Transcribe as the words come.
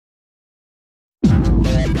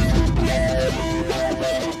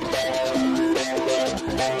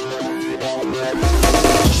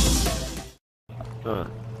Go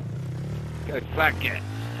flag it.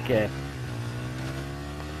 Okay.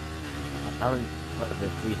 I haven't got the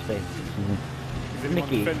free space.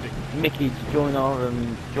 Mickey, join our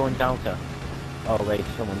join Delta. Oh wait,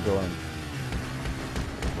 someone joined.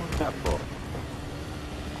 What's that for?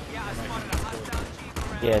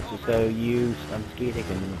 Yeah, so you and Skeeterdude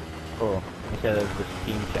can go instead of the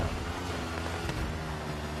team chat.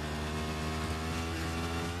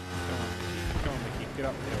 Come on, Mickey, get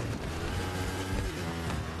up there.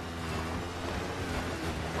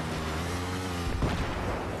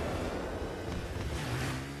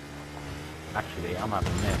 Actually, I'm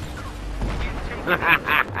having this.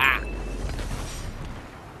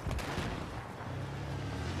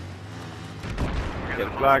 Get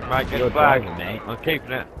the flag, mate, get the flag. Mate. I'm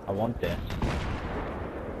keeping it. I want this.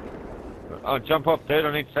 Oh, jump up, dude.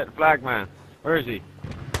 I need to set the flag, man. Where is he?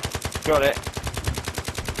 Got it.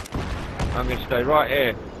 I'm going to stay right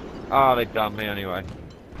here. Ah, they've done me anyway.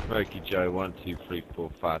 Smokey Joe, 1, 2, 3, 4,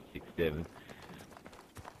 5, 6, 7.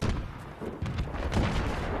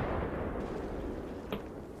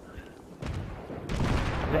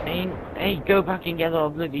 Hey, go back and get our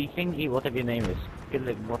bloody thingy, whatever your name is.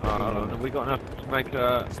 We got enough to make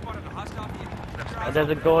a... There's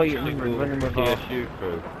a guy running with our... TSU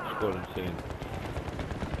crew. Squadron soon.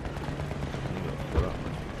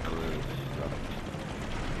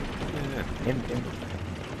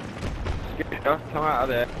 Skipper, come out of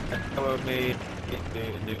there. Follow me. Let's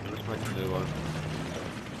make a new one.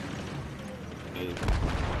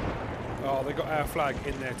 Oh, they got our flag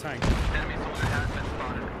in their tank.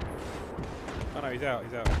 Oh no, he's out,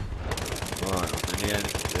 he's out. Right, in the end,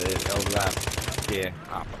 the old lab here.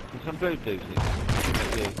 Up. There's some blue dudes here.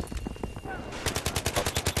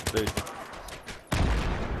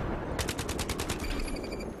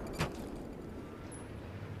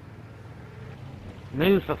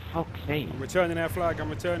 Move for fuck's sake. I'm returning our flag, I'm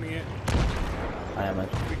returning it. I am.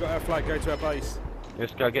 We got our flag, go to our base.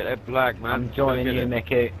 Let's go get that flag, man. I'm joining you,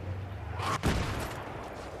 Mickey.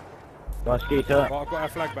 Go on, Skeeter. Oh, I've got our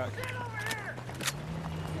flag back.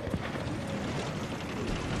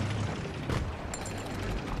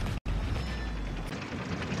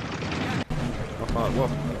 Alright,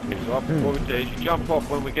 what we do is you jump off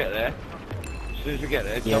when we get there. As soon as we get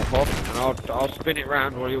there, jump off, and I'll spin it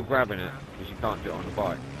round while you're grabbing it, because you can't do it on the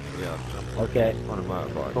bike. Yeah, okay. On a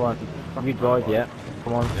motorbike. Come on. Have you drive yet?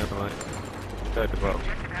 Come on. Yeah, mate. Go to well.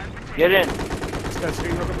 Get in! Let's go,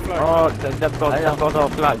 Steve, look at the flag. Oh, they've got our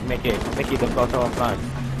flag, Mickey. Mickey, they've got our flag.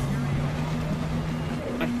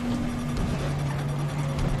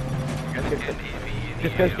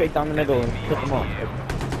 Just go straight down the middle and cut them off.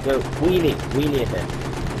 Go, wheelie a bit.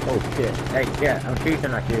 Oh shit. Hey, yeah, I'm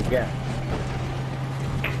shooting at you, yeah.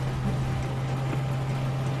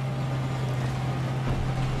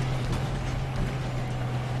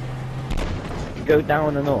 Go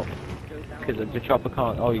down and up. Because the chopper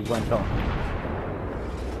can't. Oh, he went off.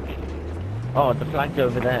 Oh, the flag's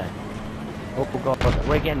over there. Oh, for God.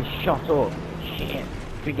 We're getting shot up. Shit.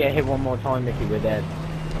 If we get hit one more time, Mickey, we're dead.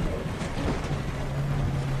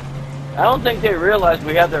 I don't think they realize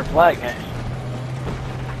we have their flag hanging.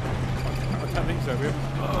 I don't think so, Will.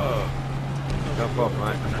 Jump off,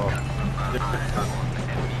 mate. Jump off.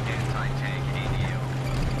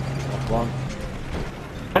 That's one.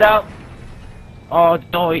 Get out! Oh,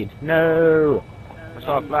 it died. No! That's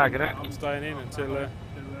our flag, innit? I'm staying in until we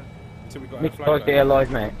got our Mickey, flag stay back.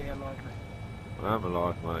 alive, mate. I'm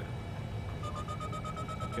alive, mate.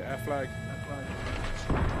 Get our flag.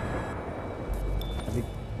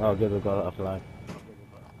 Oh, good, we've got a flag.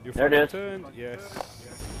 Your There flag it is. returned? Yes.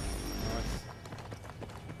 Nice.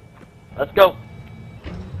 Let's go.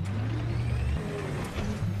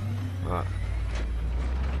 Right.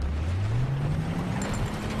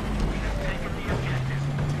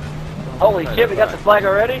 Holy shit, we got the flag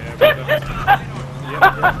already? Yeah, well done.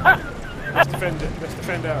 Yeah. Let's defend it. Let's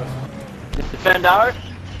defend ours. Just defend ours?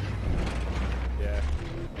 Yeah.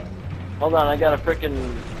 Hold on, I got a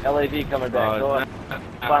freaking LAV coming back. Go on.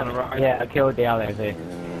 Yeah, I killed the LAV. The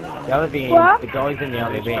LAV, the guys in the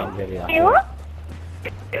LAV are really like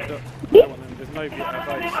There's nobody at our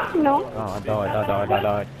base. No. Oh, I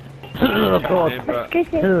died. Oh, God.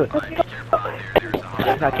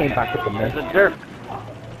 I came back with the There's mist. a dirt.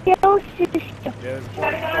 Kill sister. Yeah, there's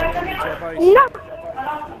one coming to our base. No.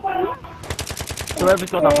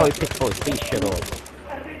 Whoever's got that high pitch voice, please shut up.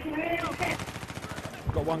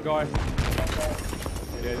 Got one guy.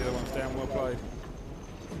 Yeah, the other one's down, well played.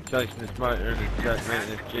 Chasing this motor and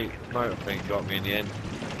this Jeep motor thing got me in the end.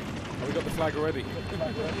 Oh, we got the flag already.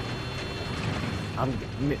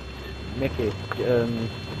 Mickey,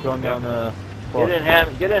 join me on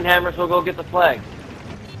Get in, Hammers. We'll go get the flag.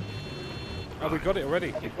 Oh, we got it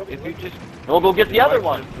already. If you just... We'll go get the other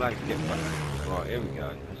one. Flag, get back. Right, here we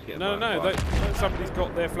go. Let's get No, back. no, Right. somebody's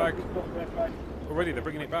got their flag already. They're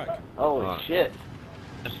bringing it back. Holy Right. shit.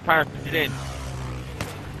 Just parachute it in.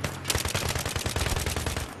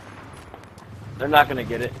 They're not gonna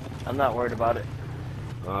get it. I'm not worried about it.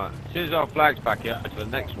 Alright, as soon as our flag's back here, to the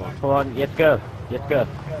next one. Come on, let's go. Let's go.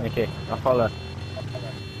 Okay, I'll follow.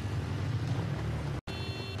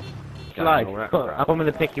 Slide. all that Come, crap. I'm coming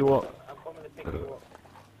to pick you up.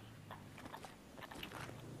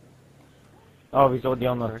 Oh, he's already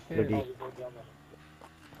on the bloody...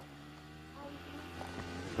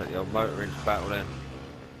 Take the old motor into battle then.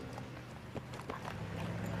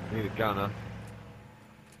 Need a gunner.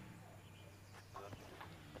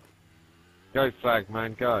 Go flag,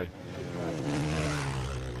 man, go.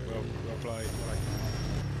 Well played.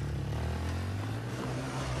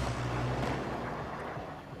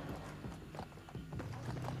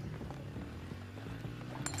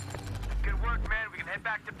 Good work, man. We can head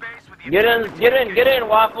back to base with the Get in,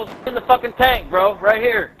 Waffles. In the fucking tank, bro. Right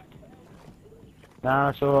here. Nah,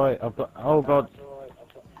 it's alright. I've got... Oh, God.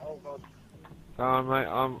 Come on, mate,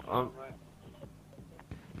 I'm...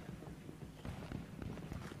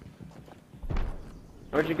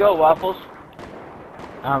 Where'd you go, Waffles?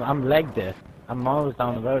 I'm legged there. I'm miles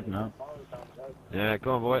down the road now. Yeah,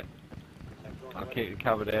 go on, boy. I'll keep you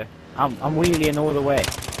covered there. I'm wheeling all the way.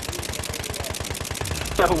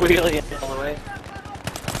 Wheelie all the way.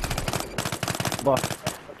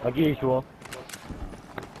 But, like usual.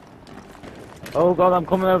 Oh God, I'm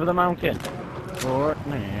coming over the mountain. Alright,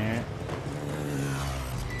 man.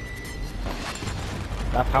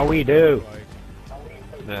 That's how we do.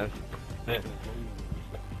 Yes. Yeah.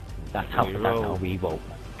 That's how We we roll.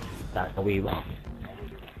 That's how we roll.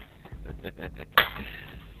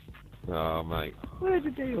 Oh, mate. Where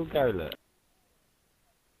did they all go, look?